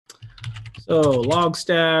So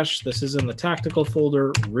Logstash, this is in the tactical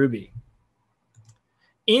folder, Ruby.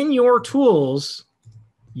 In your tools,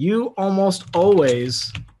 you almost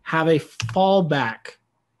always have a fallback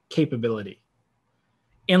capability.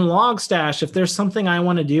 In Logstash, if there's something I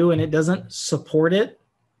want to do and it doesn't support it,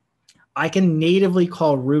 I can natively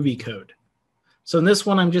call Ruby code. So in this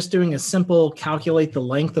one, I'm just doing a simple calculate the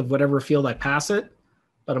length of whatever field I pass it,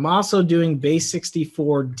 but I'm also doing base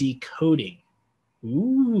 64 decoding.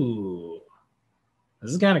 Ooh,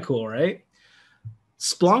 this is kind of cool, right?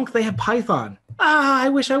 Splunk, they have Python. I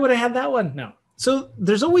wish I would have had that one. No. So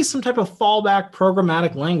there's always some type of fallback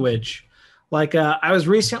programmatic language. Like I was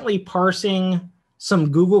recently parsing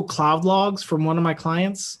some Google Cloud logs from one of my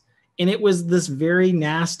clients, and it was this very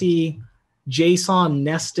nasty JSON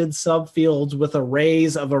nested subfields with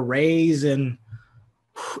arrays of arrays, and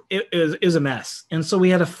it was a mess. And so we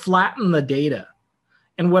had to flatten the data.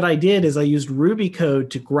 And what I did is I used Ruby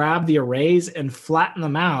code to grab the arrays and flatten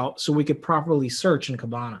them out so we could properly search in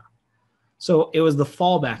Kibana. So it was the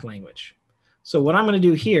fallback language. So what I'm going to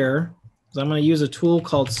do here is I'm going to use a tool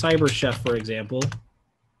called CyberChef, for example.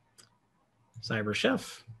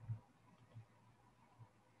 CyberChef.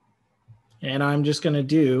 And I'm just going to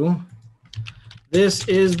do, this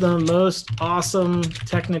is the most awesome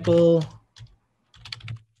technical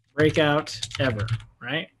breakout ever,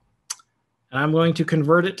 right? And I'm going to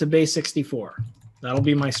convert it to base 64. That'll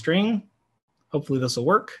be my string. Hopefully this will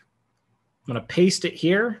work. I'm going to paste it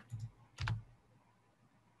here.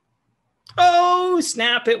 Oh,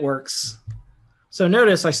 snap, it works. So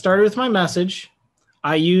notice I started with my message.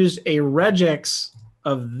 I used a regex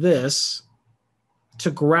of this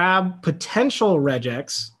to grab potential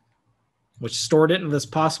regex, which stored it in this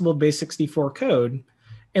possible base 64 code,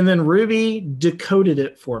 and then Ruby decoded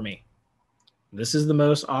it for me. This is the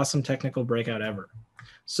most awesome technical breakout ever.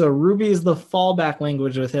 So Ruby is the fallback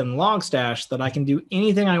language within Logstash that I can do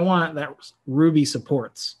anything I want that Ruby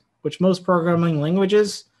supports, which most programming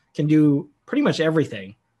languages can do pretty much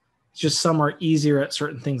everything. It's just some are easier at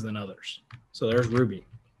certain things than others. So there's Ruby.